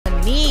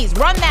nominees.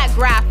 Run that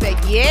graphic.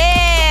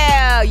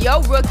 Yeah.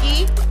 Yo,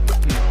 rookie.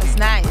 It's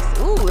nice.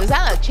 Ooh, is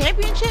that a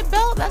championship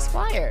belt? That's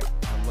fire.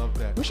 I love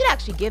that. We should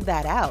actually give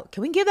that out.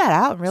 Can we give that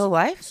out in real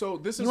life? So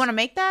this is. You want to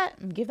make that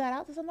and give that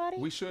out to somebody?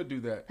 We should do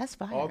that. That's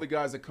fire. All the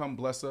guys that come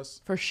bless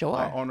us. For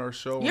sure. On our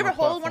show. You ever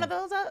hold one of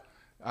those up?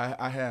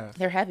 I have.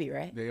 They're heavy,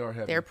 right? They are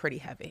heavy. They're pretty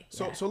heavy.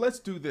 So let's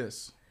do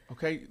this,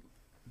 okay?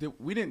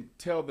 We didn't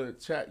tell the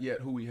chat yet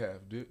who we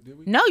have, did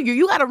we? No,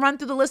 you got to run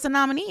through the list of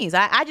nominees.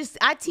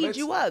 I teed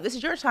you up. This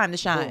is your time to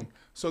shine. Boom.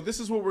 So this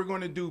is what we're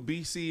going to do,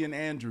 BC and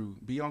Andrew,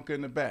 Bianca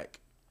in the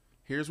back.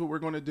 Here's what we're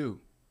going to do,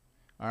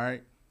 all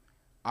right?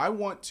 I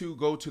want to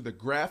go to the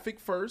graphic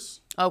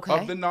first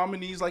of the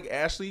nominees, like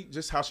Ashley,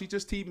 just how she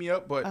just teed me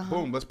up. But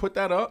boom, let's put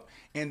that up.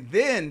 And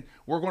then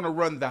we're going to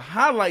run the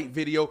highlight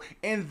video,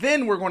 and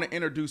then we're going to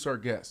introduce our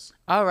guests.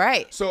 All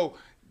right. So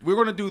we're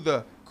going to do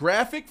the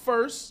graphic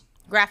first.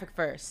 Graphic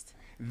first.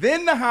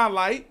 Then the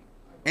highlight,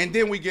 and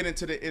then we get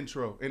into the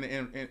intro and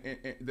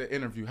the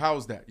interview.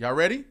 How's that? Y'all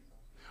ready?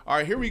 All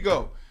right, here we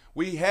go.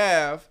 We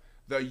have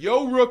the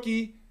Yo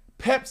Rookie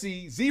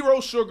Pepsi Zero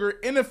Sugar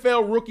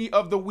NFL Rookie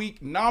of the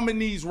Week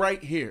nominees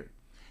right here.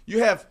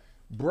 You have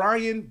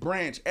Brian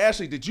Branch.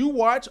 Ashley, did you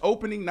watch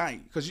opening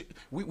night? Because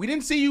we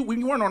didn't see you when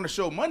you weren't on the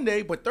show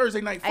Monday, but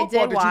Thursday Night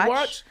Football, did you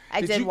watch?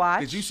 I did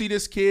watch. Did you see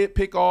this kid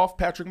pick off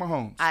Patrick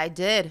Mahomes? I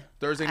did.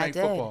 Thursday Night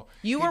Football.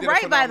 You were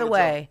right, by the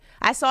way.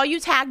 I saw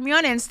you tag me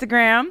on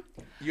Instagram.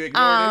 You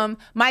ignored it?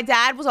 My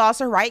dad was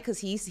also right because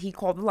he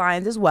called the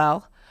Lions as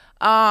well.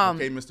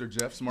 Okay, Mr.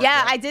 Jeff, smart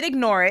guy. I did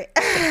ignore it.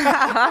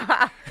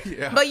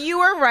 Yeah. But you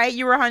were right.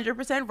 You were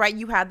 100% right.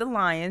 You had the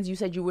Lions. You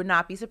said you would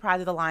not be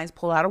surprised if the Lions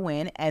pull out a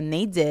win, and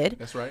they did.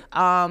 That's right.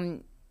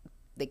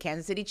 The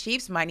Kansas City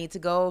Chiefs might need to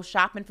go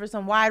shopping for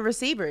some wide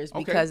receivers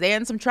because they're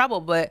in some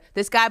trouble, but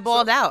this guy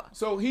balled out.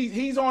 So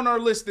he's on our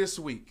list this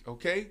week,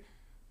 okay?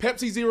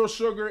 Pepsi Zero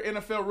Sugar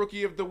NFL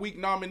Rookie of the Week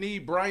nominee,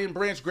 Brian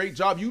Branch, great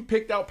job. You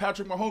picked out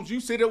Patrick Mahomes.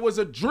 You said it was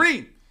a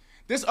dream.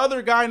 This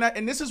other guy,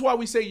 and this is why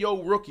we say,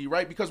 yo, rookie,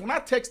 right? Because when I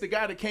text the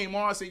guy that came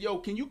on, I said, yo,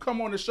 can you come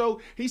on the show?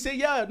 He said,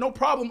 yeah, no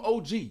problem,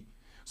 OG.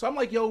 So I'm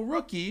like, yo,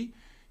 rookie,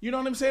 you know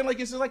what I'm saying?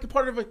 Like, it's like a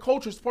part of a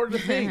culture. It's part of the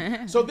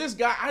thing. So this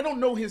guy, I don't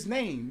know his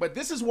name, but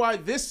this is why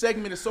this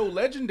segment is so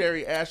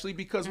legendary, Ashley,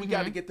 because we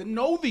got to get to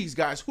know these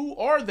guys. Who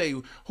are they?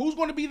 Who's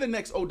going to be the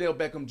next Odell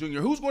Beckham Jr.?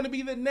 Who's going to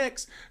be the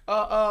next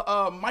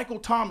Michael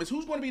Thomas?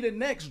 Who's going to be the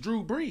next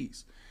Drew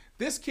Brees?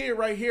 This kid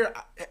right here,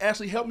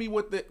 Ashley, help me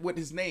with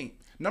his name.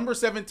 Number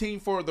 17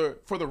 for the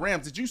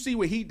Rams. Did you see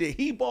what he did?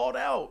 He balled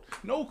out.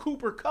 No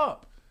Cooper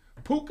Kupp.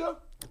 Puka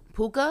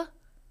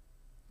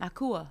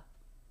Nakua.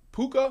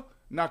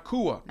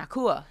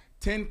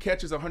 10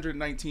 catches,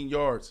 119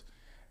 yards.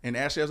 And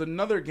Ashley has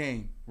another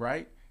game,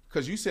 right?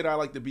 Because you said I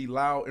like to be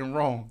loud and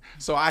wrong.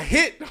 So I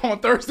hit on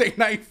Thursday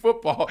Night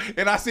Football,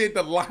 and I said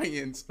the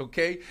Lions,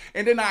 okay?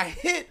 And then I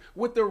hit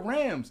with the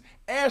Rams.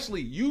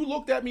 Ashley, you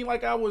looked at me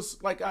like I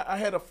was like I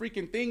had a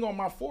freaking thing on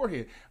my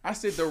forehead. I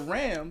said the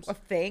Rams. A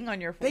thing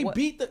on your forehead?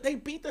 They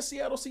beat the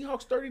Seattle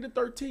Seahawks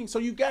 30-13. So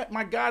you got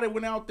my guy that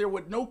went out there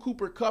with no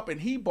Cooper Kupp, and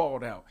he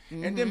balled out.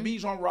 And then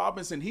Bijan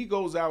Robinson, he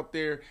goes out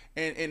there,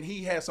 and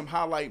he had some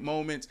highlight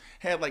moments,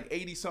 had like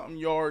 80-something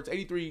yards,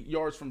 83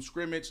 yards from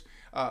scrimmage,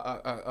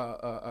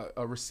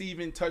 a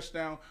receiving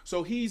touchdown.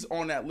 So he's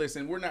on that list,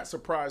 and we're not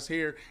surprised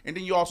here. And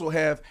then you also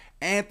have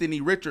Anthony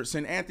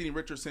Richardson. Anthony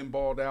Richardson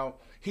balled out.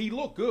 He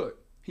looked good.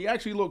 He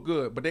actually looked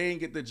good, but they didn't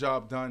get the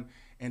job done.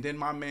 And then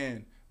my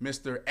man,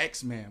 Mr.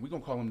 X-Man. We're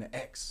going to call him the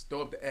X.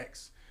 Throw up the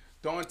X.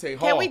 Dante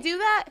Hall. Can we do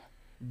that?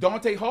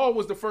 Dante Hall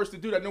was the first to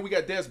do that. I know we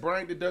got Des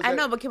Bryant that does that. I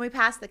know, but can we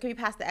pass the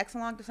X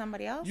along to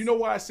somebody else? You know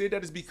why I said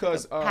that is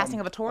because like passing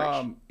of a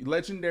torch.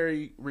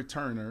 Legendary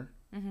returner,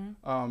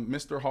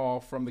 Mr. Hall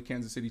from the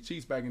Kansas City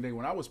Chiefs back in the day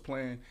when I was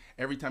playing,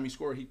 every time he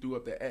scored, he threw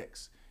up the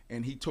X.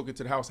 And he took it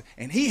to the house.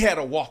 And he had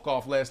a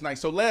walk-off last night.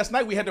 So last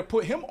night, we had to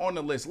put him on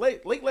the list.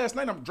 Late last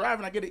night, I'm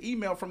driving. I get an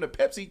email from the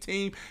Pepsi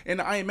team and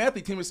the I Am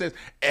Athlete team that says,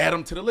 add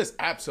him to the list.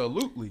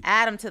 Absolutely.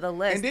 Add him to the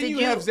list. And then you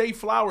have Zay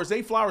Flowers.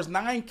 Zay Flowers,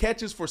 9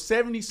 catches for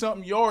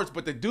 70-something yards.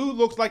 But the dude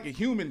looks like a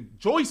human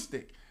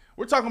joystick.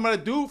 We're talking about a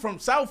dude from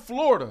South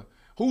Florida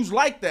who's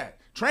like that.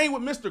 Trained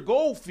with Mr.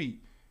 Goldfeet.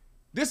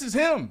 This is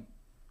him.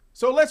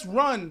 So let's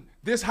run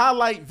this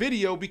highlight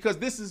video because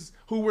this is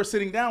who we're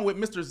sitting down with,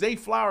 Mr. Zay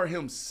Flower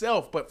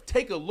himself. But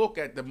take a look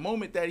at the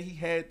moment that he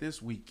had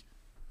this week.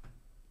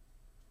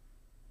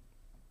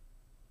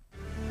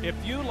 If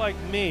you, like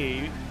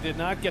me, did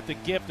not get the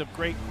gift of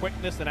great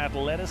quickness and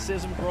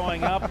athleticism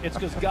growing up, it's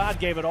because God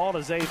gave it all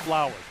to Zay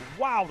Flowers.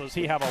 Wow, does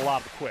he have a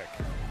lot of quick.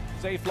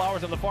 Zay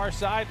Flowers on the far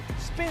side,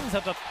 spins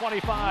at the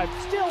 25,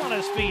 still on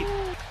his feet.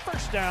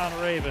 First down,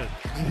 Ravens.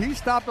 He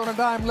stopped on a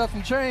dime, left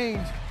some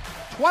change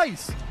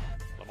twice.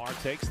 Lamar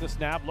takes the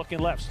snap, looking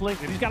left,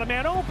 slings it. He's got a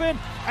man open,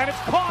 and it's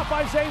caught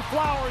by Zay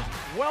Flowers.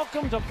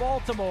 Welcome to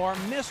Baltimore,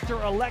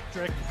 Mr.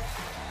 Electric.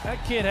 That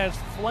kid has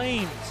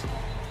flames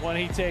when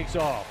he takes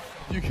off.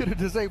 You get it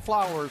to Zay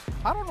Flowers.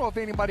 I don't know if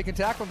anybody can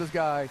tackle this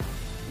guy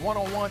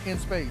one-on-one in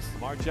space.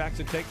 Lamar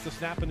Jackson takes the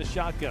snap in the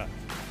shotgun.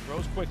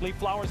 Throws quickly.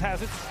 Flowers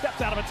has it.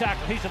 Steps out of a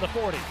tackle. He's to the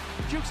 40.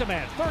 Jukes a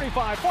man.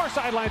 35. Far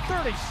sideline.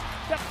 30.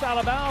 Steps out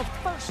of bounds.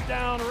 First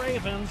down,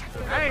 Ravens.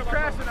 I ain't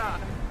crashing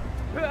on.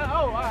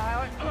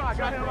 I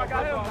got him. I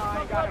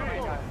got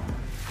him.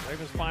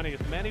 Ravens finding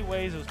as many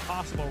ways as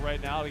possible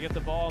right now to get the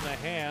ball in the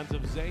hands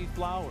of Zay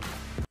Flowers.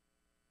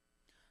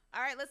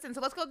 All right, listen,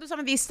 so let's go through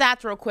some of these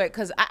stats real quick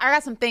because I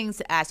got some things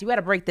to ask you. We got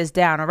to break this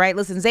down, all right?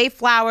 Listen, Zay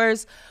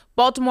Flowers,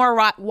 Baltimore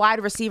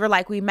wide receiver,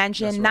 like we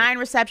mentioned, That's right. 9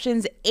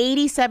 receptions,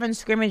 87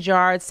 scrimmage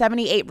yards,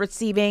 78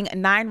 receiving,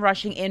 9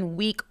 rushing in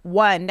week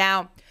 1.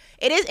 Now,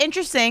 it is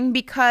interesting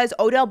because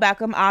Odell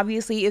Beckham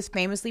obviously is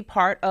famously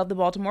part of the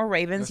Baltimore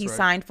Ravens. He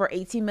signed for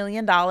 $18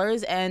 million,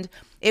 and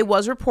it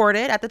was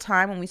reported at the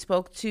time when we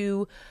spoke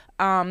to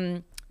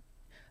DeAndre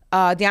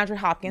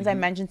Hopkins. I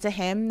mentioned to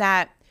him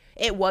that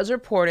it was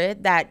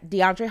reported that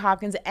DeAndre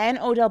Hopkins and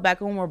Odell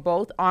Beckham were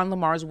both on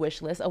Lamar's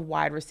wish list of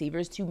wide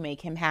receivers to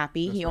make him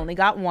happy. He only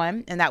got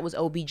one, and that was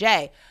OBJ.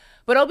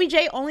 But OBJ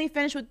only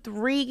finished with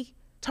 3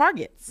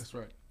 targets. That's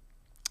right.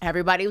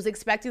 Everybody was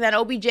expecting that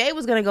OBJ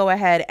was going to go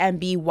ahead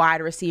and be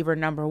wide receiver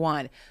number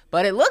 1.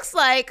 But it looks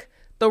like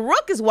the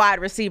Rook is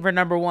wide receiver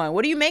number 1.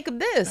 What do you make of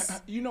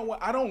this? You know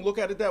what? I don't look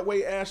at it that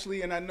way,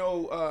 Ashley. And I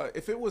know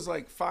if it was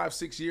like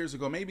 5-6 years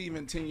ago, maybe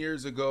even 10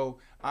 years ago,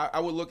 I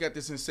would look at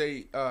this and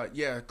say,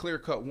 yeah,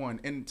 clear-cut one.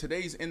 In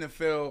today's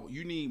NFL,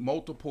 you need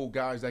multiple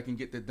guys that can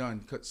get that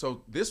done.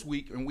 So this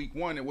week, in week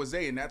 1, it was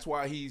Zay, and that's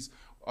why he's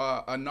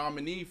a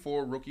nominee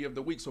for Rookie of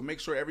the Week. So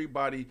make sure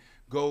everybody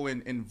go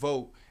and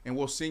vote, and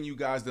we'll send you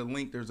guys the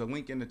link. There's a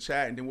link in the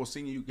chat, and then we'll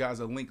send you guys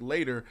a link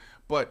later.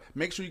 But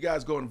make sure you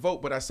guys go and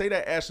vote. But I say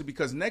that, Ashley,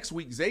 because next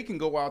week Zay can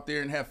go out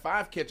there and have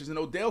 5 catches, and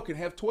Odell can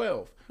have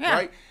 12,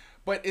 right?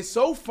 But it's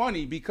so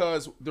funny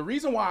because the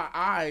reason why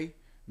I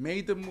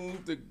made the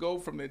move to go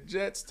from the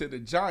Jets to the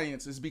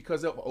Giants is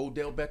because of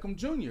Odell Beckham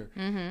Jr.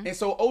 And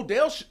so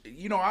Odell,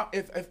 you know,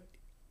 if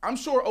I'm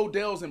sure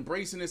Odell's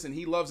embracing this and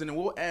he loves it, and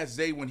we'll ask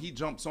Zay when he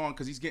jumps on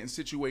because he's getting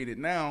situated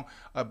now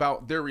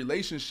about their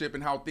relationship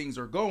and how things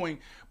are going.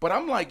 But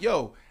I'm like,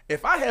 yo,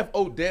 if I have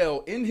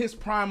Odell in his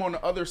prime on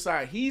the other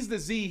side, he's the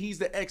Z, he's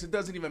the X, it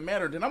doesn't even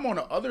matter. Then I'm on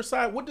the other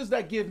side. What does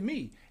that give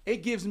me?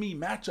 It gives me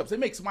matchups. It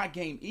makes my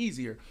game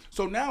easier.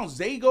 So now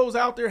Zay goes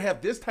out there, have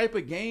this type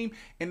of game,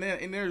 and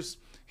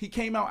he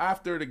came out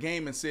after the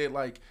game and said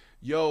like,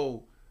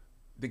 yo,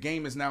 the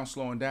game is now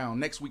slowing down.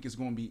 Next week is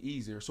going to be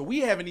easier. So we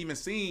haven't even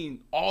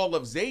seen all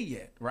of Zay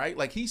yet, right?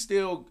 Like he's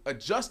still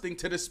adjusting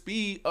to the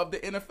speed of the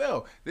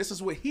NFL. This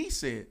is what he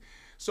said.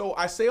 So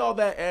I say all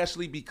that,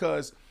 Ashley,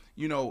 because,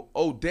 you know,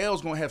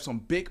 Odell's going to have some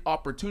big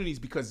opportunities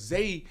because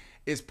Zay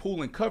is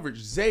pulling coverage.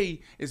 Zay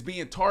is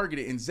being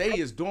targeted, and Zay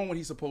is doing what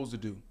he's supposed to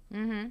do.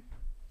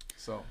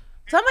 So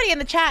Somebody in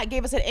the chat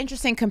gave us an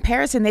interesting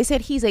comparison. They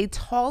said he's a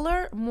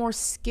taller, more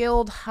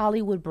skilled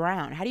Hollywood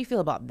Brown. How do you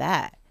feel about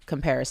that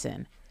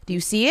comparison? Do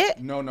you see it?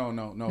 No.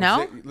 No?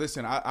 Zay,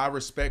 listen, I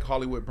respect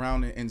Hollywood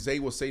Brown, and Zay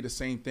will say the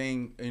same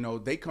thing. You know,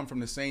 they come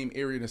from the same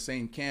area, the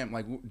same camp.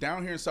 Like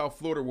down here in South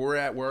Florida, where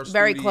our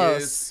very studio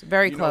close, is,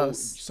 very you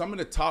close. Know, some of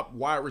the top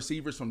wide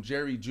receivers from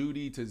Jerry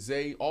Jeudy to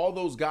Zay, all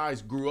those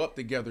guys grew up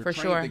together,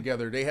 trained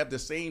together. They have the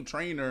same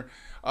trainer.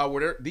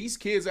 These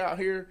kids out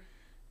here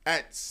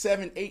at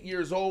 7, 8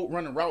 years old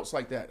running routes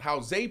like that.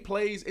 How Zay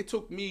plays, it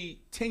took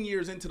me 10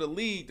 years into the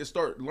league to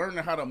start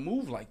learning how to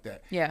move like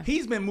that. Yeah,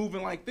 he's been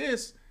moving like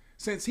this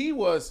since he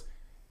was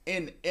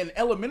in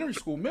elementary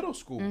school, middle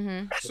school.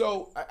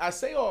 So I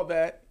say all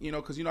that, you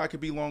know, because, you know, I could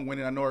be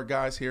long-winded. I know our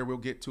guys here, we'll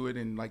get to it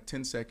in like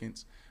 10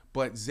 seconds.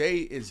 But Zay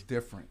is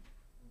different.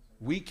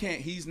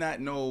 He's not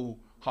no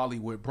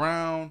Hollywood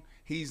Brown.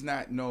 He's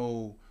not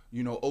no,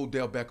 you know,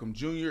 Odell Beckham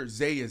Jr.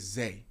 Zay is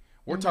Zay.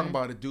 We're talking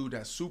about a dude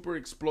that's super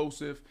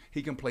explosive.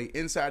 He can play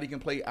inside. He can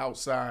play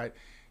outside.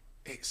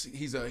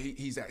 He's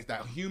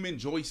that human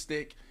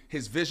joystick.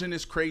 His vision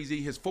is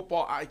crazy. His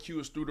football IQ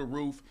is through the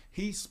roof.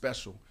 He's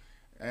special.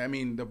 I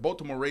mean, the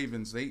Baltimore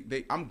Ravens,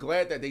 I'm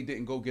glad that they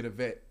didn't go get a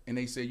vet. And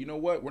they said, you know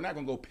what? We're not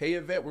going to go pay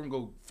a vet. We're going to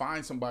go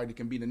find somebody that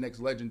can be the next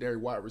legendary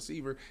wide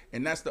receiver.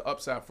 And that's the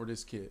upside for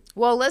this kid.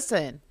 Well,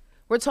 listen,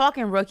 we're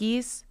talking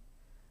rookies.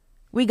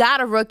 We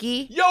got a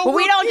rookie. Yo, but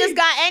we don't just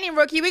got any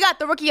rookie. We got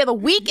the Rookie of the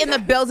Week in the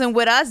building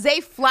with us. Zay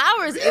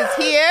Flowers is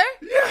here.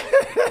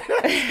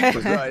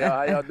 What's up, y'all?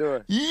 How y'all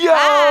doing?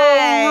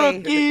 Hey.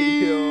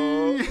 Rookie.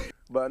 Yo.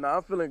 But no,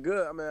 I'm feeling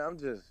good. I mean, I'm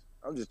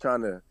just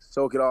trying to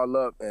soak it all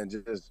up and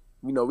just,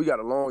 you know, we got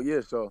a long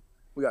year, so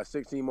we got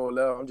 16 more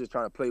left. I'm just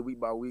trying to play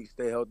week by week,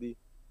 stay healthy,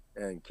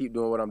 and keep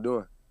doing what I'm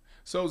doing.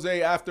 So,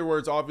 Zay,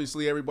 afterwards,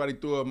 obviously, everybody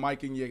threw a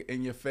mic in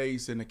your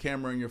face and a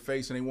camera in your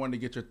face, and they wanted to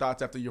get your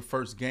thoughts after your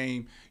first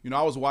game. You know,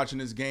 I was watching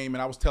this game,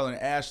 and I was telling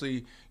Ashley,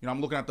 you know,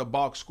 I'm looking at the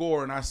box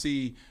score, and I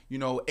see, you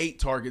know, 8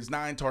 targets,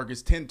 9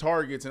 targets, 10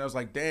 targets, and I was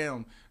like,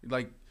 damn,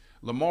 like,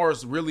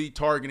 Lamar's really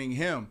targeting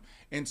him.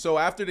 And so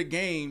after the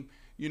game,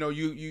 you know,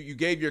 you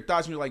gave your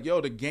thoughts, and you're like, yo,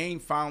 the game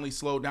finally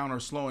slowed down or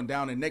slowing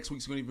down, and next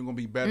week's even going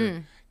to be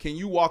better. Can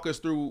you walk us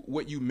through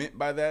what you meant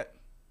by that?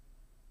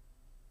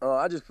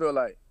 I just feel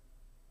like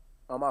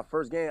on my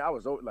first game, I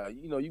was like,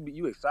 you know,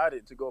 you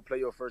excited to go play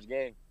your first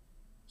game.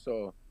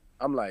 So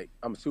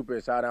I'm super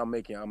excited. I'm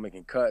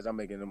making cuts. I'm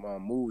making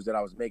moves that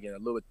I was making a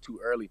little bit too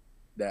early.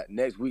 That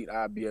next week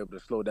I'll be able to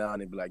slow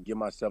down and be like, give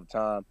myself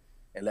time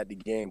and let the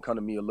game come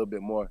to me a little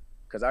bit more.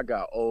 Cause I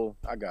got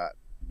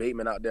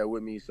Bateman out there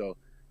with me, so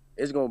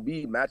it's gonna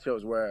be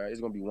matchups where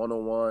it's gonna be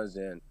one-on-ones,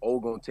 and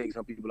gonna take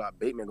some people out,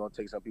 Bateman gonna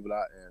take some people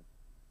out, and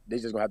they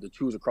just gonna have to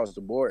choose across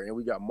the board. And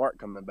we got Mark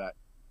coming back.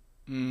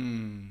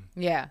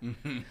 Yeah.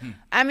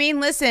 I mean,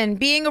 listen,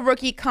 being a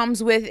rookie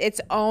comes with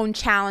its own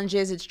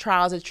challenges, its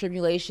trials, its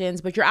tribulations,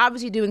 but you're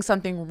obviously doing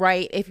something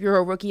right if you're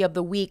a Rookie of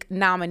the Week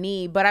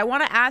nominee. But I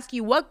want to ask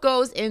you, what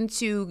goes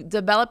into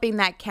developing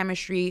that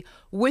chemistry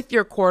with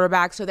your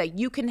quarterback so that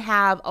you can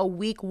have a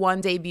week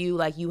 1 debut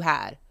like you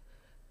had?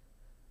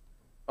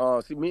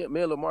 See, me and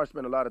Lamar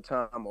spent a lot of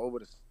time over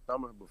the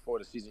summer before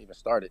the season even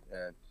started,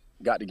 and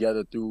got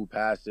together through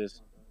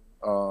passes.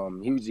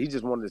 He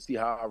just wanted to see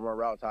how I run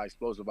routes, how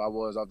explosive I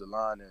was off the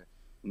line, and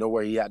know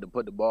where he had to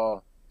put the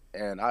ball.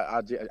 And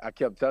I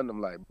kept telling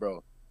him, like,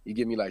 bro, you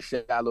give me like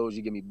shallows,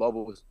 you give me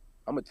bubbles,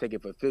 I'm gonna take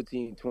it for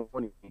 15,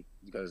 20,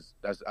 because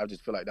I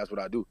just feel like that's what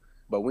I do.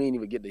 But we ain't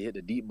even get to hit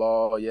the deep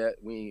ball yet.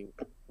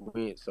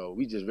 So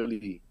we just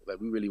really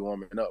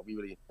warming up. We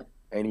really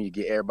ain't even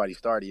get everybody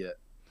started yet.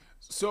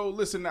 So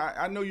listen,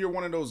 I know you're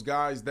one of those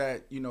guys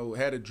that, you know,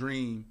 had a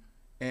dream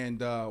and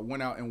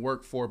went out and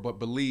worked for it, but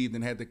believed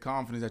and had the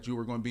confidence that you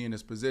were going to be in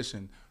this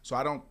position. So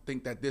I don't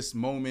think that this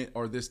moment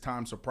or this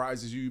time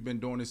surprises you. You've been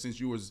doing this since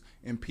you was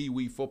in Pee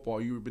Wee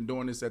football. You've been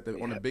doing this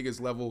on the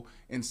biggest level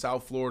in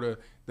South Florida,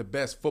 the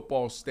best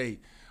football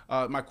state.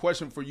 My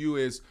question for you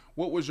is,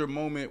 what was your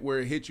moment where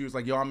it hit you? It's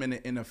like, yo, I'm in the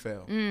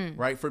NFL,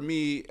 right? For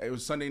me, it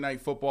was Sunday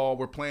Night Football.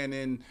 We're playing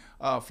in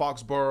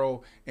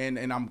Foxborough,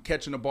 and I'm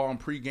catching the ball in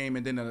pregame,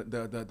 and then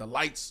the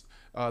lights,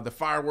 the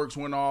fireworks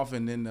went off,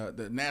 and then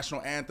the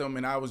national anthem,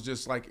 and I was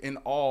just like in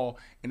awe.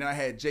 And then I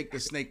had Jake the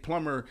Snake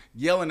Plumber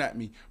yelling at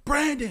me,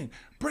 Brandon,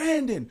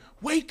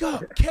 wake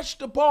up, catch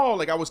the ball.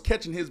 Like I was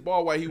catching his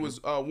ball while he was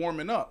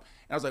warming up.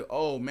 And I was like,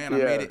 oh man,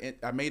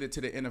 I made it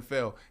to the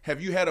NFL.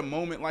 Have you had a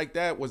moment like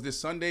that? Was this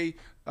Sunday?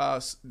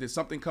 Did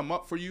something come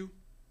up for you?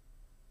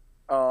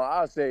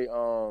 I'll say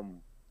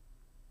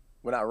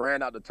when I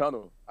ran out the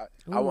tunnel.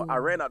 I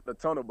ran out the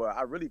tunnel, but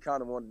I really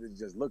kind of wanted to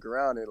just look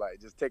around and like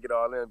just take it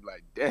all in,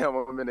 like, damn,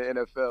 I'm in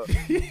the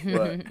NFL.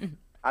 But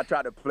I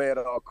tried to play it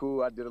all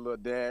cool. I did a little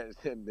dance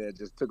and then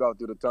just took off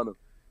through the tunnel.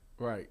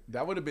 Right.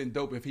 That would have been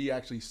dope if he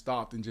actually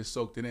stopped and just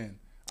soaked it in.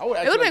 It would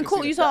have been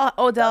cool. You saw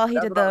Odell. He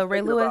did the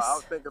Ray Lewis. I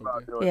was thinking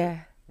about doing it.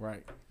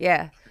 Right.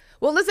 Yeah.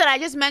 Well, listen, I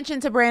just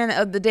mentioned to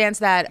Brandon the dance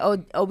that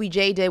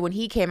OBJ did when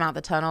he came out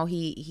the tunnel.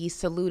 He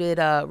saluted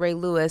Ray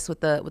Lewis with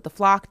the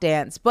flock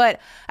dance.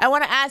 But I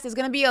want to ask, there's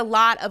going to be a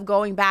lot of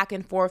going back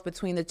and forth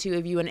between the two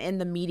of you, and in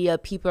the media,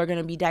 people are going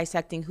to be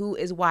dissecting who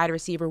is wide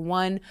receiver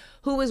 1,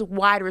 who is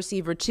wide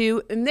receiver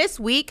 2. And this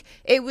week,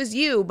 it was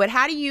you. But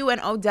how do you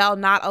and Odell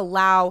not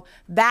allow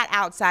that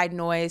outside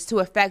noise to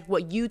affect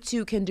what you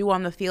two can do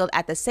on the field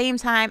at the same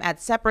time,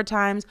 at separate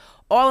times,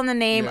 all in the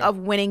name of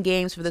winning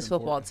games for this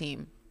football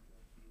team?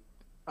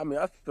 I mean,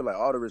 I feel like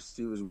all the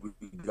receivers we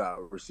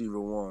got,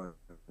 receiver 1,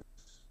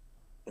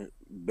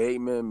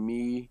 Bateman,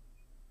 me,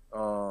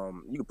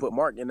 you could put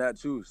Mark in that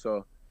too.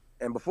 So,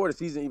 and before the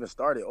season even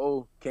started,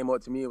 came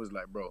up to me and was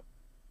like, bro,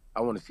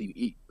 I want to see you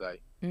eat.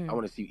 Like, I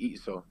want to see you eat.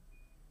 So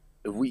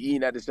if we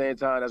eating at the same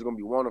time, that's going to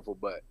be wonderful.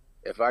 But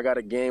if I got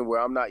a game where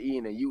I'm not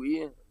eating and you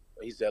eating,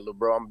 he said, look,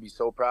 bro, I'm going to be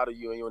so proud of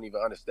you and you don't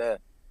even understand.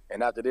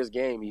 And after this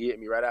game, he hit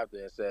me right after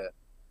and said,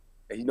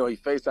 and he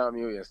FaceTimed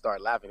me and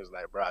started laughing. He was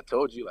like, bro, I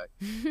told you, like,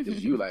 this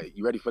is you, like,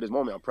 you ready for this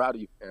moment? I'm proud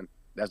of you. And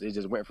it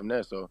just went from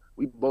there. So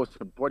we both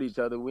support each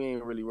other. We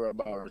ain't really worried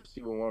about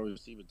receiver 1,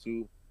 receiver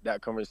 2, that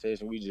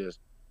conversation. We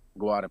just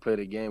go out and play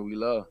the game we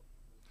love.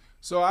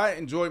 So I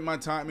enjoyed my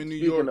time in New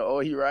York. Speaking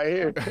of he right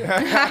here.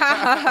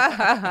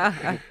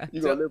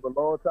 You're going to live a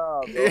long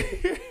time, bro.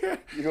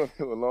 You're going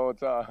to live a long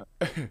time.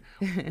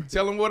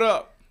 Tell him what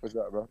up. What's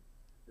up, bro?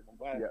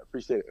 Yeah,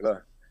 appreciate it.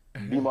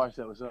 B.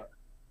 Marshall, what's up?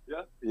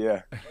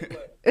 Yeah.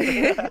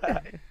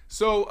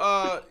 So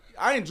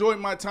I enjoyed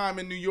my time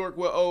in New York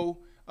with O.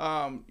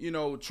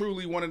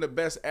 Truly one of the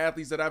best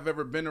athletes that I've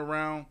ever been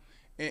around.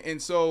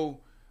 And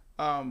so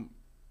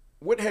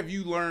what have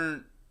you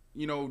learned,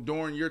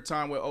 during your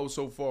time with O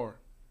so far?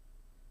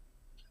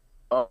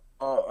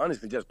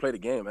 Honestly, just play the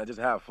game, man. Just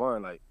have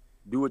fun. Like,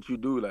 do what you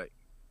do. Like,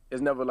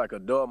 it's never like a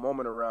dull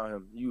moment around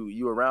him.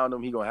 You around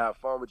him, he gonna have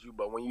fun with you.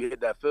 But when you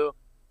hit that field,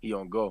 he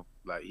gonna go.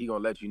 Like, he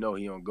gonna let you know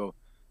he gonna go.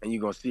 And you're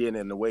going to see it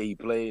in the way he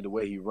played, the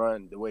way he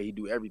run, the way he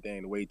do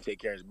everything, the way he take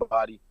care of his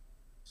body.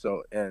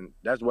 So, and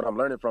that's what I'm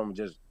learning from him.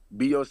 Just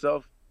be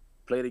yourself,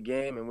 play the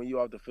game, and when you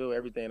off the field,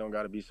 everything don't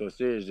got to be so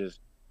serious. Just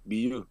be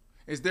you.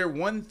 Is there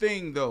one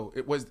thing, though,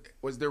 was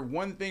there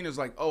one thing that's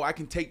like, I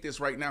can take this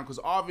right now?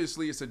 Because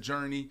obviously it's a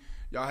journey.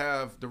 Y'all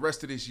have the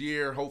rest of this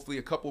year, hopefully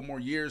a couple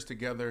more years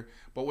together.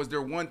 But was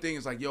there one thing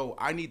that's like,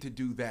 I need to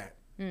do that?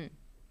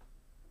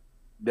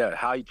 Yeah,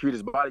 how he treat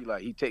his body,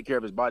 like he take care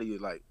of his body,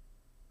 like,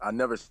 I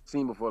never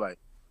seen before. Like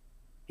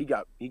he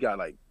got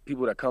like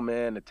people that come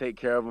in to take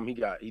care of him. He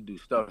do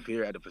stuff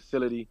here at the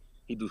facility.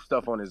 He do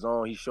stuff on his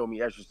own. He showed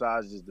me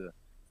exercises to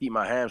keep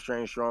my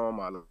hamstring strong,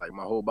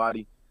 my whole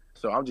body.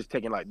 So I'm just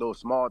taking like those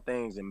small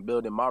things and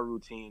building my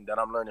routine that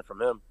I'm learning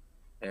from him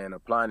and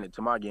applying it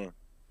to my game.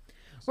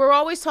 We're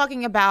always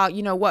talking about,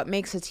 what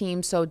makes a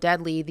team so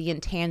deadly, the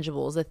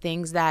intangibles, the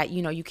things that,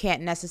 you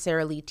can't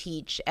necessarily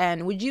teach.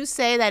 And would you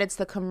say that it's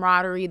the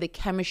camaraderie, the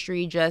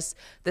chemistry, just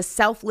the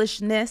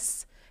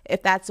selflessness,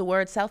 if that's the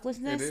word,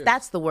 selflessness?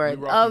 That's the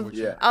word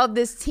of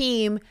this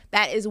team.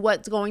 That is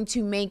what's going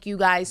to make you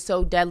guys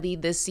so deadly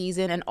this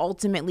season and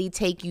ultimately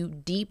take you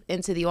deep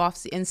into the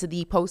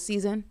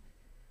postseason?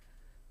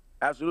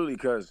 Absolutely,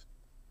 because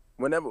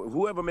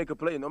whoever make a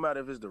play, no matter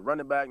if it's the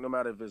running back, no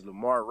matter if it's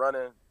Lamar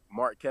running,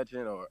 Mark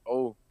catching, or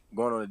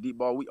going on a deep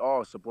ball, we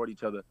all support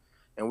each other,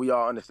 and we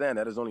all understand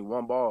that there's only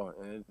one ball,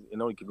 and it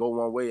only can go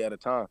one way at a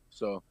time.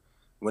 So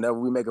whenever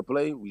we make a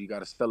play, we got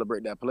to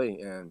celebrate that play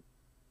and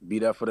be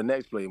there for the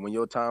next play. When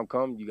your time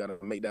comes, you got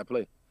to make that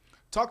play.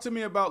 Talk to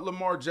me about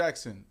Lamar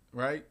Jackson,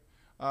 right?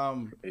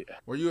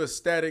 Were you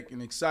ecstatic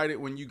and excited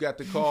when you got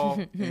the call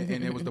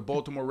and it was the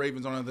Baltimore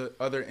Ravens on the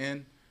other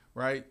end,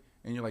 right?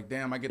 And you're like,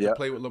 damn, I get to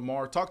play with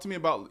Lamar. Talk to me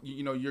about,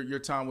 your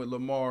time with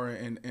Lamar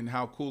and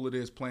how cool it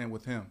is playing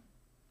with him.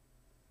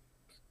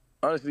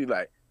 Honestly,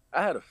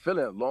 I had a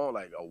feeling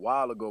a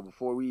while ago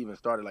before we even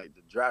started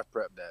the draft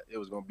prep that it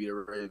was gonna be the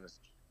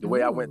Ravens. The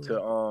way I went to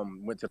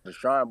the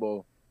Shrine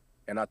Bowl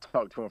and I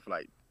talked to him for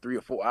 3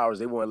 or 4 hours.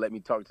 They wouldn't let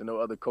me talk to no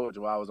other coach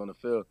while I was on the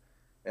field,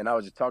 and I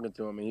was just talking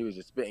to him and he was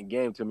just spitting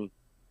game to me.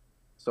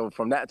 So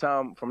from that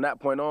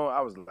point on,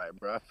 I was like,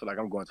 bro, I feel like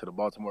I'm going to the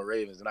Baltimore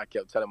Ravens, and I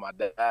kept telling my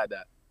dad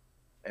that.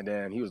 And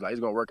then he was like, it's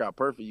going to work out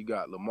perfect. You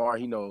got Lamar.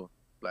 He know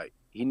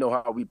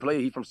how we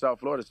play. He from South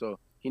Florida, so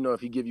he know if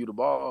he give you the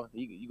ball,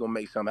 he going to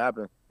make something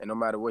happen. And no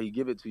matter where he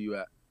give it to you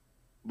at.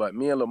 But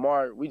me and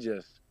Lamar, we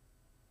just,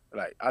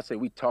 I say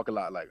we talk a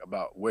lot,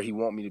 about where he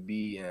want me to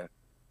be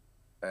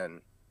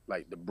and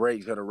the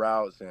breaks of the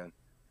routes and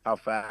how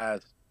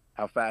fast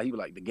he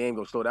was the game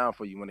going to slow down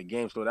for you. When the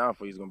game slow down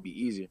for you, it's going to be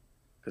easier.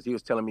 Because he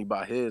was telling me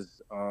about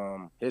his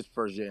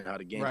first year and how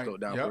the game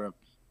slowed down for him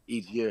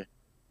each year.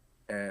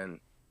 And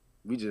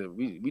we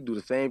do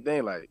the same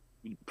thing.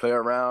 We play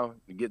around,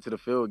 we get to the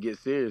field, get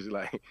serious.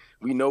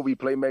 We know we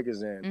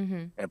playmakers,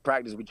 and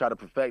practice, we try to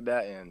perfect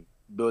that and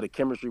build a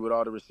chemistry with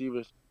all the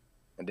receivers,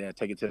 and then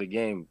take it to the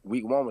game.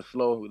 Week 1 was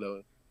slow.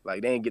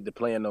 They didn't get to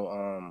play in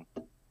the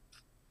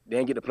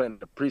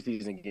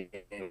preseason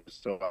game.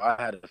 So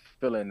I had a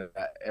feeling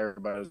that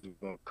everybody was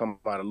going to come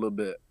out a little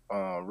bit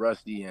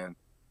rusty and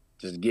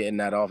just getting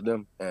that off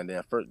them. And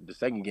then the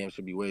second game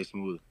should be way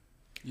smoother.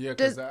 Yeah,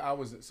 because I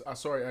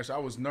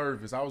was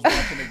nervous. I was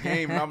watching the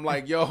game, and I'm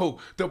like, yo,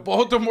 the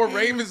Baltimore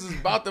Ravens is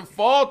about to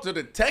fall to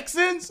the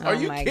Texans? Are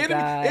you kidding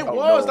me? It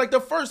was the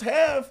first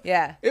half.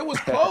 Yeah. It was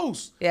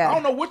close. Yeah. I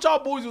don't know what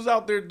y'all boys was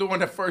out there doing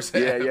the first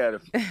half. Yeah.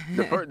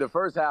 The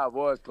first half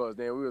was close.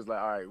 Then we was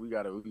like, all right, we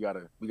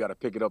gotta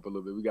pick it up a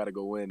little bit. We gotta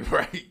go win.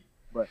 Right.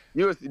 But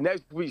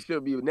next week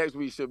should be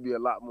a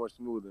lot more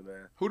smoother,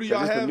 man. Who do y'all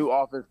have? It's a new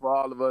offense for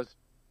all of us.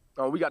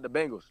 We got the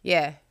Bengals.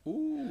 Yeah.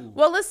 Ooh.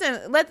 Well,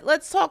 listen,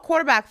 let's talk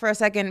quarterback for a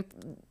second.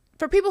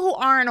 For people who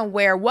aren't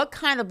aware, what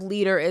kind of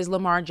leader is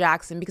Lamar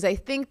Jackson? Because I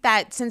think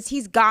that since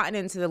he's gotten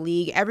into the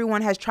league,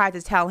 everyone has tried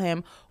to tell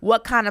him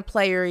what kind of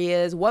player he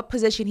is, what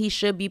position he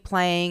should be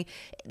playing.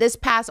 This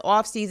past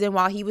offseason,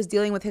 while he was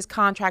dealing with his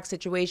contract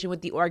situation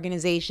with the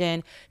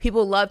organization,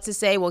 people love to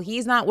say, well,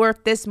 he's not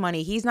worth this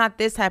money. He's not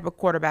this type of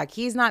quarterback.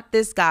 He's not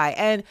this guy.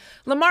 And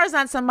Lamar's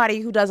not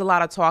somebody who does a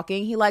lot of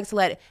talking. He likes to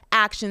let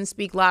actions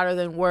speak louder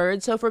than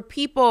words. So for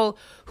people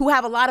who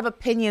have a lot of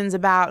opinions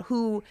about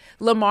who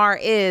Lamar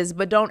is,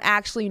 but don't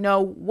actually know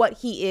what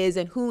he is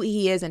and who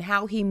he is and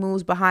how he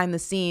moves behind the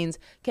scenes,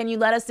 can you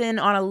let us in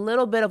on a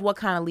little bit of what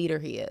kind of leader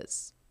he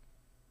is?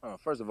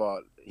 First of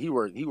all, he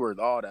worth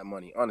all that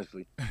money,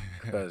 honestly,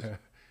 because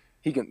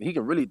he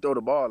can really throw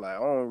the ball. I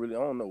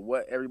don't know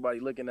what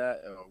everybody looking at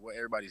or what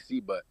everybody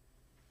see, but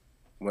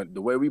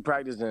the way we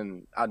practice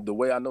and the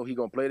way I know he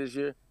gonna play this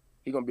year,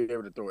 he gonna be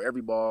able to throw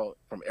every ball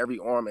from every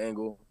arm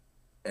angle,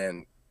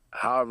 and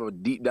however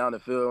deep down the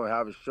field and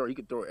however short, he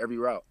can throw every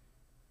route.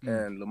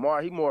 And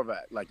Lamar, he more of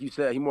like you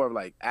said, he more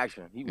of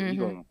action. He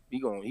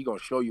gonna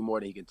show you more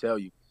than he can tell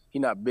you. He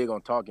not big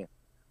on talking.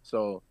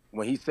 So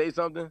when he say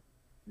something,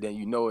 then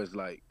you know it's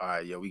all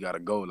right, yeah, we gotta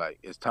go.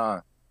 It's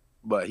time.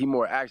 But he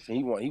more action.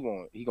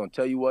 He gonna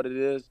tell you what it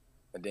is,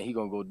 and then he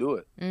gonna go do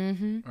it.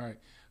 Mm-hmm. Right.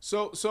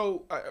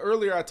 So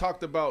earlier I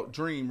talked about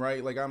dream,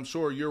 right? I'm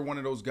sure you're one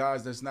of those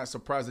guys that's not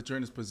surprised that you're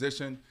in this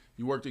position.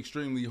 You worked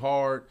extremely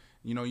hard.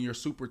 You're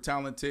super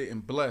talented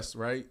and blessed,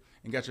 right?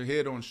 And got your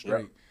head on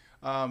straight.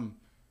 Yep.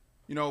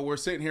 We're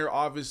sitting here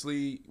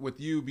obviously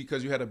with you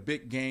because you had a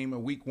big game, a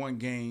week 1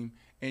 game,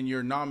 and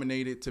you're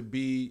nominated to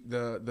be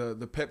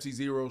the Pepsi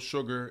Zero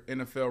Sugar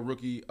NFL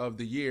Rookie of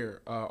the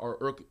Year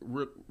or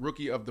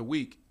Rookie of the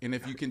Week. And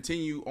if you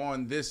continue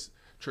on this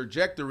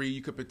trajectory,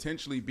 you could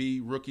potentially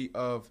be Rookie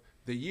of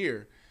the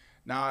Year.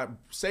 Now, I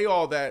say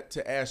all that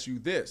to ask you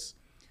this.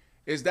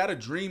 Is that a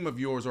dream of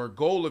yours or a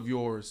goal of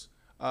yours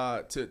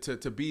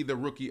to be the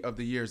Rookie of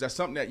the Year? Is that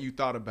something that you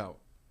thought about?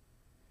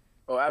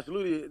 Oh,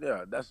 absolutely.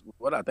 Yeah, that's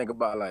what I think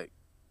about. Like,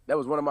 that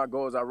was one of my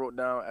goals I wrote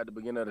down at the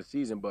beginning of the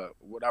season. But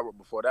what I wrote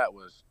before that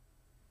was,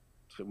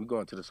 shit, we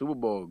going to the Super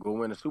Bowl. Go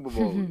win the Super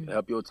Bowl.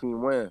 Help your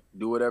team win.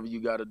 Do whatever you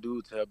got to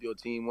do to help your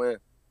team win.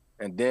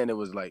 And then it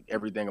was like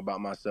everything about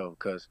myself,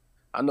 because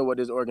I know what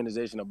this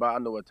organization about. I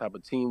know what type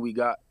of team we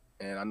got,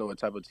 and I know what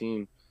type of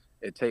team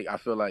it take. I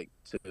feel like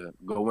to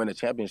go win a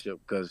championship,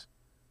 because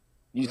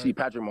you see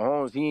Patrick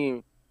Mahomes,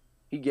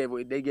 they gave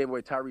away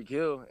Tyreek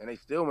Hill, and they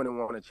still went and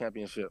won a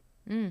championship.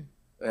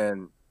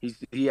 And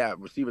he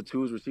had receiver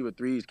 2s, receiver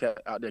 3s,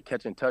 out there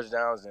catching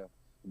touchdowns and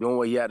doing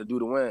what he had to do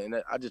to win.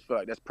 And I just feel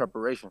like that's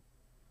preparation.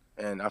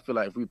 And I feel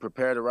like if we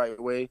prepare the right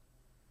way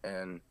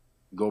and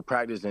go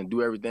practice and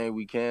do everything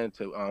we can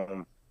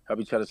to help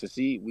each other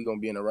succeed, we're going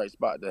to be in the right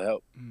spot to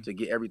help to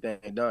get everything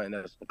done. And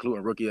that's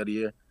including Rookie of the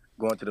Year,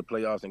 going to the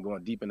playoffs and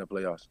going deep in the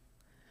playoffs.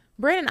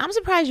 Brandon, I'm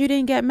surprised you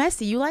didn't get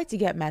messy. You like to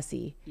get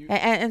messy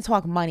and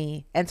talk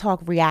money and talk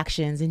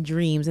reactions and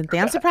dreams and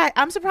things.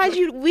 I'm surprised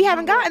we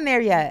haven't gotten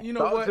there yet. You know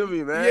Talk what? to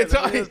me, man. Yeah,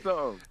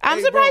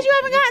 I'm surprised you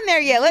haven't gotten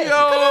there yet.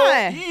 Come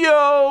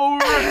on.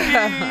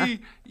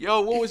 Rookie.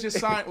 Yo, what was your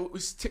sign?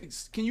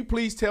 Can you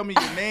please tell me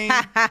your name?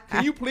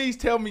 Can you please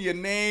tell me your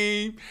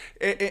name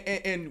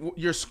and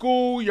your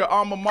school, your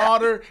alma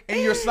mater,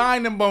 and your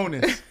signing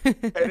bonus? And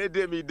it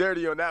did me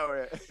dirty on that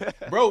one.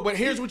 Bro, but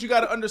here's what you got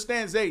to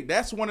understand, Zay.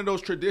 That's one of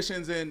those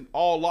traditions in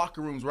all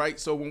locker rooms, right?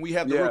 So when we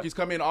have the rookies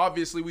come in,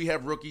 obviously we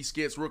have rookie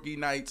skits, rookie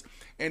nights,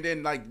 and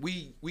then like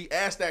we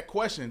ask that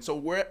question. So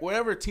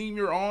whatever team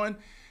you're on,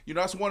 you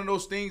know, that's one of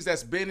those things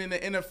that's been in the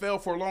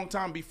NFL for a long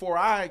time before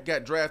I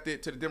got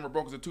drafted to the Denver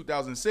Broncos in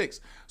 2006.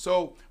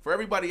 So for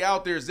everybody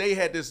out there, Zay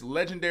had this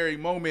legendary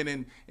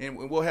moment,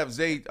 and we'll have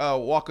Zay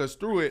walk us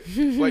through it.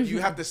 But you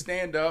have to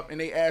stand up,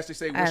 and they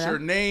say, what's your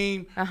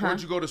name,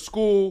 where'd you go to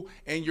school,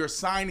 and your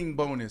signing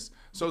bonus.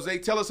 So Zay,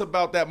 tell us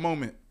about that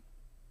moment.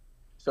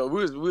 So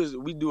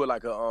we do it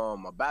like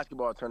a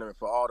basketball tournament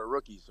for all the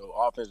rookies, so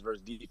offense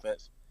versus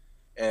defense.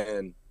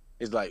 And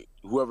it's like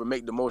whoever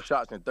make the most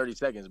shots in 30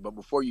 seconds. But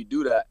before you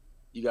do that,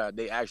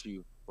 they ask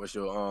you what's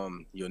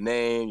your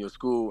name, your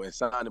school, and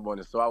signing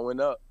bonus. So I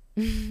went up,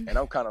 and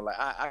I'm kind of like,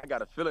 I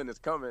got a feeling it's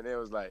coming. It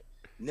was like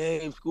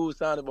name, school,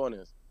 signing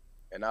bonus,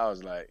 and I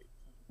was like,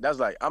 that's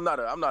like I'm not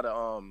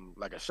a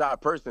like a shy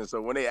person.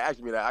 So when they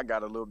asked me that, I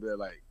got a little bit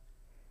like,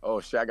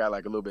 oh shit, I got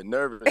like a little bit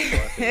nervous. So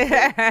I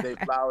said, Zay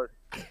Flowers,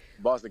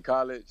 Boston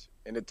College,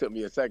 and it took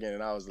me a second,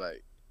 and I was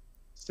like,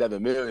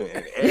 $7 million,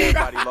 and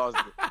everybody lost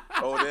it.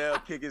 Odell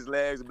kick his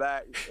legs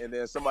back, and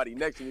then somebody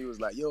next to me was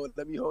like, yo,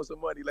 let me hold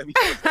some money,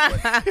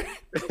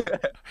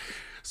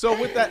 So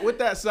with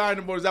that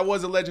signing bonus, that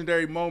was a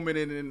legendary moment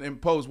in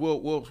post.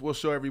 We'll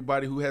show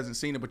everybody who hasn't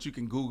seen it, but you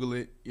can Google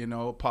it, you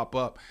know, pop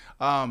up.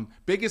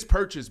 Biggest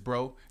purchase,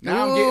 bro.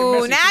 Now I'm getting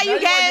messy. Now you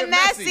getting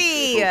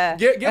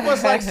messy. Give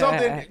us like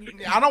something.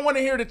 I don't want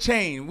to hear the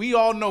chain. We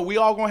all know. We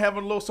all gonna have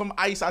a little some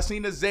ice. I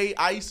seen the Zay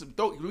ice.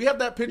 We have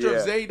that picture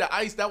of Zay, the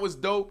ice. That was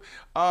dope.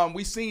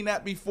 We seen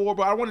that before,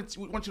 but I want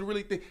you to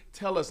really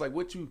tell us like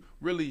what you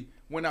really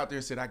went out there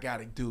and said, I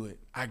gotta do it.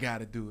 I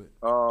gotta do it.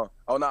 No,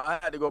 I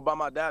had to go buy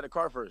my dad a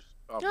car first.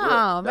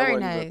 Very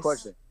nice. Even a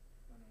question.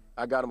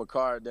 I got him a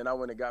car. Then I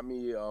went and got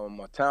me a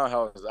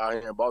townhouse out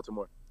here in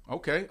Baltimore.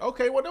 Okay.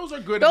 Well, those are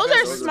good. Those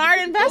are smart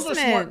investments. Those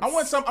are smart. I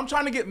want some. I'm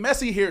trying to get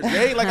messy here,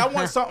 Zay. Like I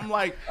want something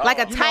like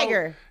a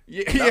tiger.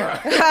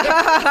 Yeah.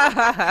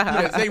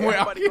 Zay went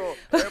out.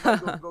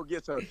 Everybody gonna go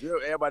get some.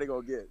 Everybody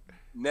gonna get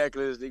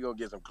necklace. They gonna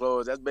get some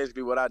clothes. That's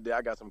basically what I did.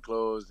 I got some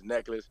clothes,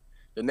 necklace.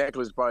 The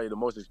necklace is probably the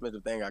most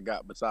expensive thing I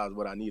got besides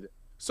what I needed.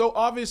 So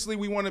obviously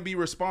we want to be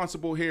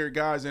responsible here,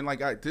 guys, and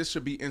like this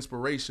should be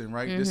inspiration,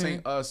 right? This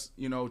ain't us,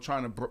 you know,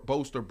 trying to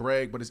boast or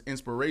brag, but it's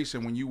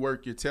inspiration. When you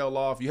work your tail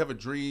off, you have a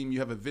dream, you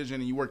have a vision,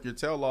 and you work your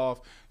tail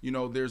off, you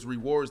know, there's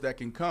rewards that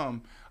can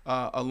come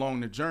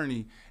along the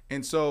journey.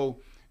 And so,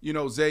 you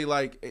know, Zay,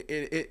 like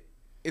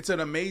it's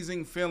an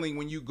amazing feeling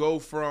when you go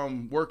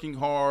from working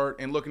hard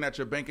and looking at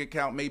your bank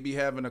account, maybe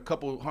having a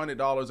couple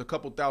 $100, a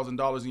couple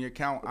 $1,000 in your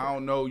account. I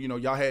don't know, you know,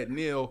 y'all had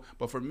nil,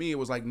 but for me, it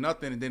was like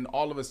nothing. And then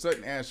all of a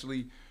sudden,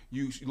 Ashley,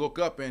 you look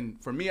up,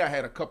 and for me, I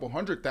had a couple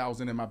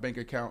 $100,000 in my bank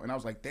account, and I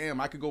was like, damn,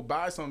 I could go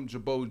buy some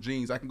Jabot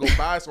jeans. I can go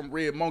buy some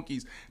Red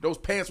Monkeys. Those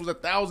pants was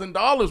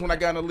 $1,000 when I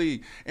got in the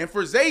league. And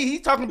for Zay,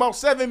 he's talking about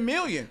 $7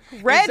 million.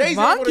 Red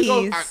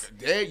Monkeys.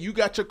 Dad, you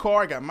got your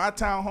car. I got my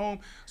townhome.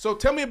 So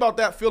tell me about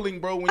that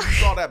feeling, bro, when you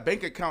saw that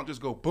bank account just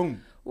go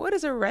boom. What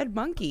is a red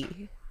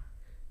monkey?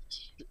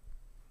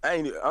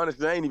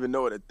 Honestly, I ain't even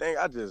know what to think.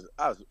 I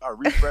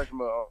refreshed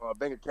my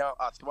bank account.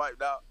 I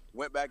swiped out,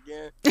 went back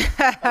in.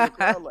 I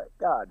was like,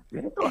 God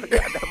damn, I got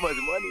that much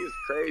money. It's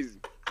crazy.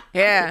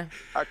 Yeah.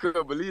 I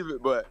couldn't believe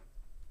it, but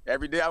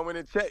every day I went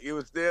and checked, it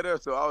was still there.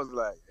 So I was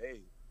like,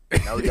 hey,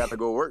 now we got to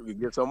go work. We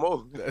get some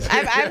more.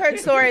 I've heard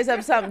stories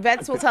of some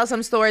vets will tell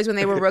some stories when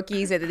they were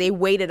rookies that they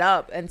waited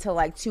up until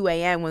like 2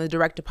 a.m. when the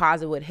direct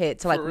deposit would hit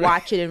to like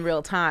watch it in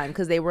real time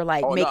because they were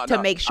like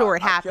make sure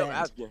it happened.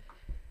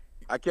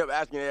 I kept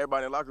asking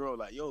everybody in the locker room,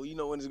 like, yo, you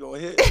know when it's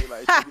going to hit? They're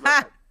like, it should be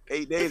like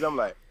 8 days. I'm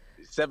like,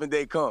 7th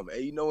day come.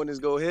 Hey, you know when it's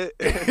going to hit?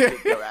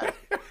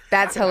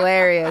 That's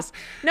hilarious.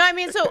 No, I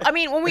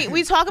mean, when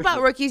we talk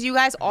about rookies, you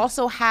guys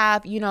also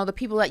have, the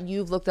people that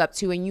you've looked up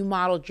to and you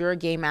modeled your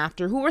game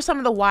after. Who were some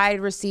of the wide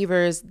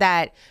receivers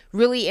that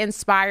really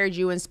inspired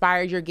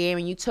your game,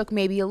 and you took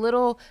maybe a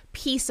little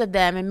piece of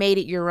them and made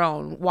it your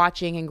own,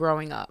 watching and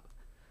growing up?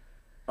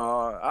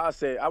 I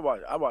say I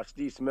watch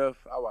Steve Smith,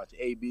 I watch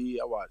AB,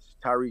 I watch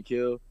Tyreek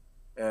Hill,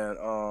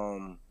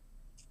 and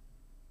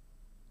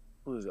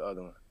who's the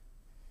other one?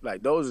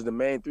 Like, those are the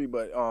main three,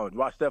 but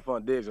watch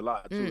Stephon Diggs a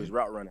lot too, his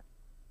route running.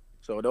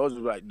 So those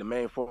are like the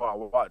main four I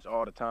watch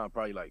all the time.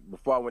 Probably like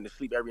before I went to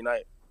sleep every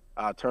night,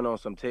 I'll turn on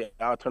some tape.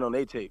 I'll turn on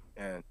their tape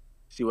and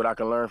see what I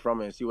can learn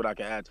from it and see what I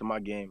can add to my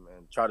game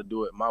and try to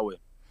do it my way.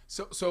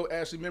 So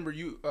Ashley, remember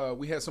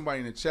we had somebody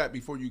in the chat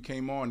before you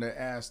came on that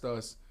asked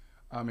us,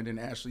 and then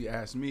Ashley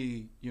asked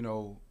me,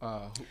 who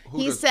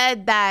he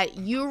said that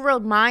you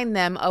remind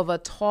them of a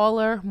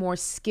taller, more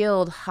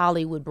skilled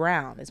Hollywood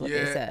Brown, is what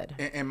they said.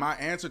 And my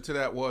answer to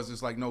that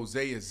was, no,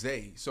 Zay is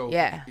Zay. So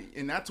yeah,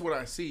 and that's what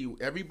I see.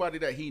 Everybody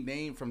that he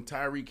named, from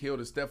Tyreek Hill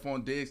to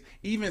Stephon Diggs,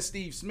 even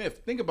Steve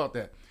Smith. Think about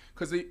that,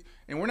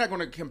 and we're not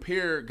going to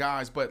compare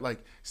guys, but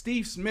like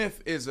Steve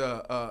Smith is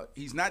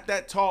he's not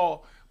that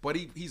tall, but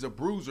he's a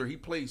bruiser. He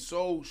plays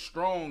so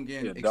strong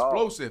and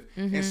explosive.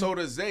 And so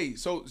does Zay.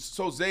 So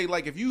Zay,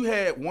 like, if you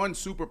had one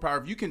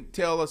superpower, if you can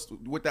tell us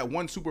what that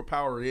one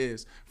superpower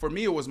is. For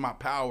me, it was my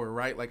power,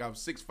 right? Like, I was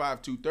 6'5",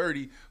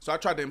 230. So I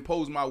tried to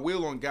impose my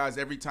will on guys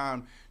every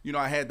time,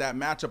 I had that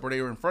matchup or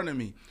they were in front of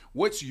me.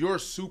 What's your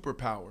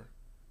superpower?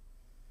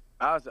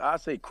 I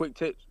say quick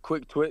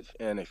twitch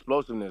and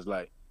explosiveness,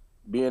 like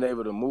being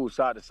able to move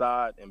side to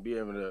side and be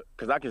able to,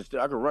 because I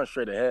can run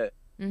straight ahead,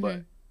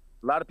 but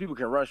a lot of people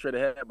can run straight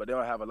ahead, but they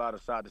don't have a lot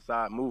of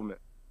side-to-side movement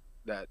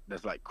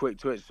that's like quick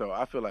twitch. So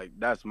I feel like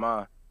that's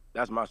my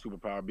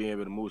superpower, being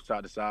able to move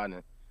side to side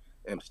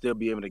and still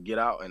be able to get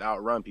out and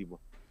outrun people.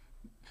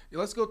 Yeah,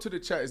 let's go to the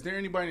chat. Is there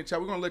anybody in the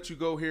chat? We're gonna let you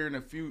go here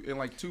in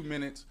like 2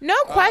 minutes. No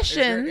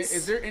questions.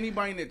 Is there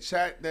anybody in the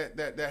chat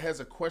that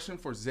has a question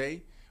for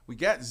Zay? We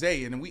got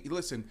Zay, and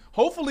listen.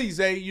 Hopefully,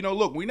 Zay,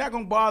 look, we're not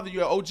gonna bother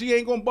you. OG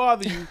ain't gonna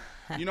bother you.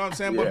 You know what I'm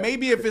saying? Yeah. But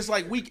maybe if it's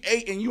like week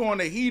 8 and you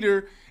on a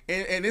heater,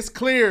 and it's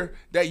clear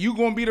that you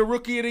gonna be the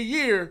rookie of the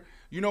year,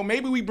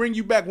 maybe we bring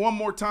you back one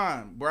more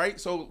time, right?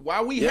 So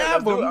while we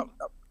have them,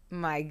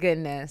 my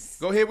goodness.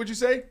 Go ahead. What you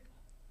say?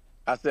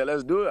 I said,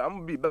 let's do it. I'm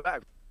gonna be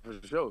back for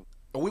sure.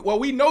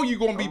 We know you're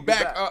gonna be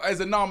back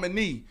as a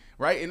nominee,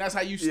 right? And that's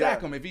how you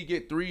stack them. If he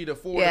get 3 to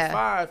 4 to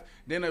 5,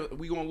 then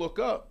we gonna look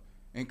up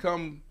and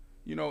come,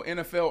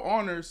 NFL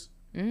honors.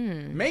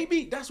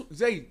 Maybe that's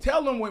Zay.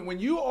 Tell them when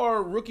you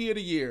are rookie of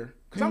the year,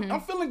 because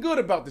I'm feeling good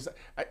about this.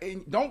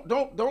 And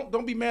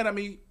don't be mad at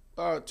me.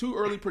 2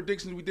 early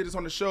predictions. We did this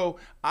on the show.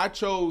 I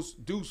chose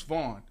Deuce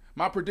Vaughn.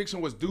 My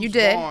prediction was Deuce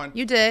Vaughn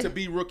to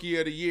be rookie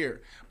of the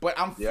year. But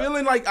I'm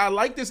feeling like I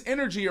like this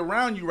energy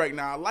around you right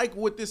now. I like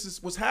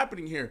what's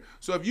happening here.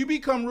 So if you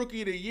become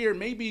rookie of the year,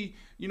 maybe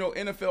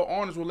NFL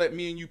honors will let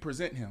me and you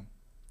present him.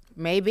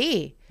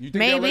 Maybe. You think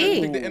maybe.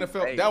 You think the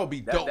NFL that would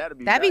be dope. That'd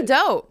be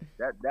dope.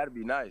 That'd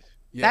be nice.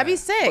 Yeah. That'd be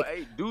sick. But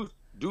hey,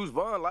 Deuce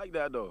Vaughn like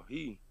that though.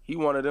 He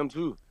one of them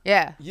too.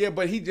 Yeah. Yeah,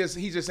 but he just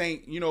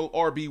ain't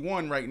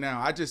RB1 right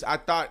now. I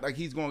thought like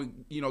he's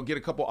going to get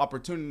a couple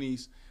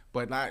opportunities,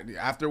 but not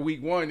after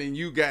week 1 and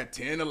you got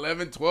 10,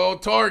 11,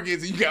 12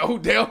 targets and you got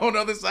Odell on the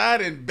other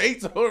side and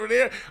Bates over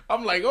there.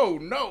 I'm like, oh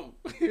no.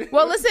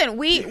 Well, listen,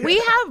 we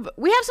have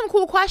some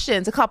cool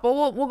questions. A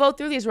couple. We'll go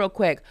through these real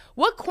quick.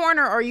 What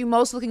corner are you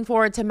most looking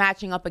forward to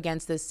matching up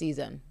against this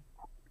season?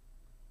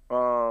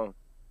 I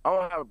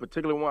don't have a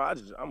particular one.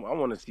 I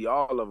want to see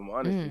all of them,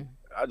 honestly.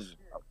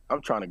 I'm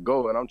trying to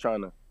go and I'm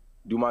trying to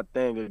do my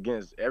thing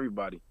against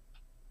everybody.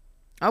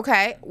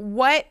 Okay.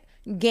 What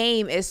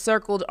game is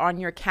circled on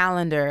your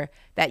calendar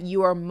that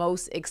you are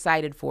most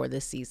excited for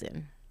this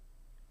season?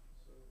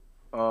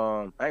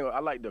 I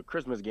like the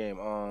Christmas game.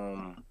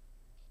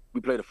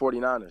 We play the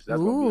 49ers. That's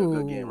gonna be a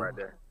good game right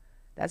there.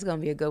 That's gonna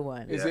be a good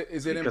one. Is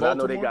it in Baltimore?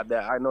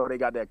 I know they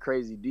got that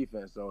crazy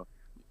defense, so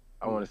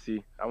I want to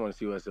see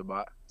what it's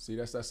about. See,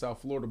 that's that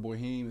South Florida boy.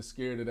 He ain't even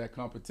scared of that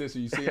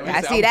competition. You see?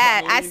 I see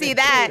that.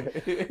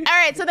 All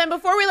right. So then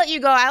before we let you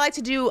go, I like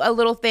to do a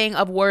little thing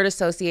of word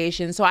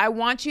association. So I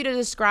want you to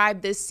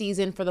describe this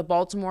season for the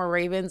Baltimore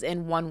Ravens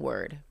in one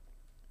word.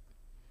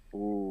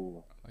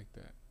 Ooh. I like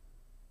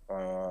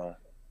that.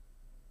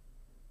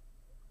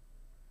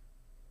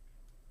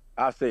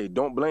 I say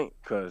don't blink,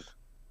 because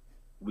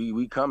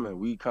we coming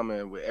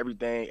with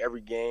everything,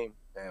 every game,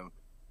 and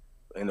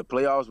in the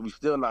playoffs we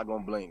still not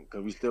gonna blink,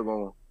 because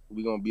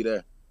we gonna be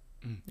there.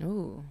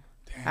 Ooh.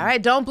 Damn. All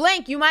right, don't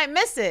blink. You might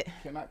miss it.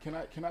 Can I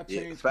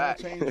change? Yeah,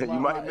 change you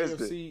might miss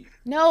AFC?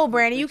 No,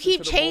 Brandon, you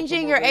keep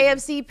changing your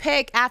AFC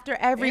pick after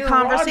every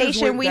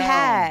conversation we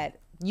had.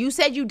 You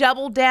said you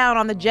doubled down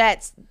on the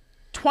Jets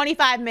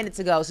 25 minutes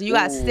ago, so you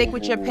got to stick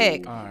with your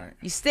pick. All right.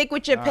 You stick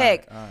with your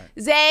pick. All right.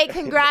 Zay,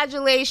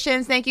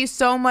 congratulations. Thank you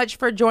so much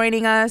for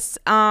joining us.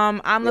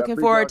 I'm looking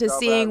forward to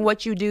seeing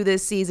what you do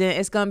this season.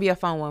 It's going to be a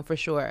fun one for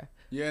sure.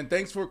 Yeah, and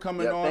thanks for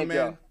coming on, man.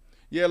 Y'all.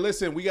 Yeah,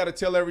 listen, we got to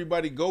tell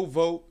everybody, go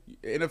vote.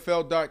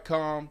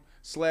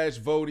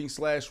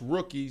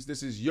 NFL.com/voting/rookies.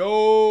 This is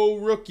yo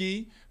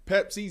rookie,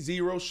 Pepsi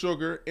Zero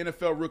Sugar,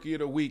 NFL Rookie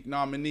of the Week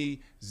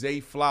nominee, Zay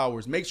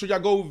Flowers. Make sure y'all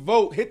go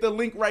vote. Hit the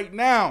link right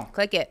now.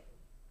 Click it.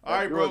 All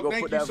right, bro.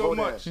 Thank you so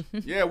much.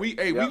 Yeah, we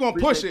gonna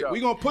push it. We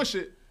gonna push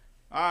it.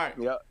 All right.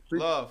 Yeah.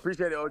 Love.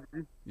 Appreciate it, OG.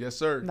 Yes,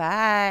 sir.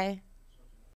 Bye.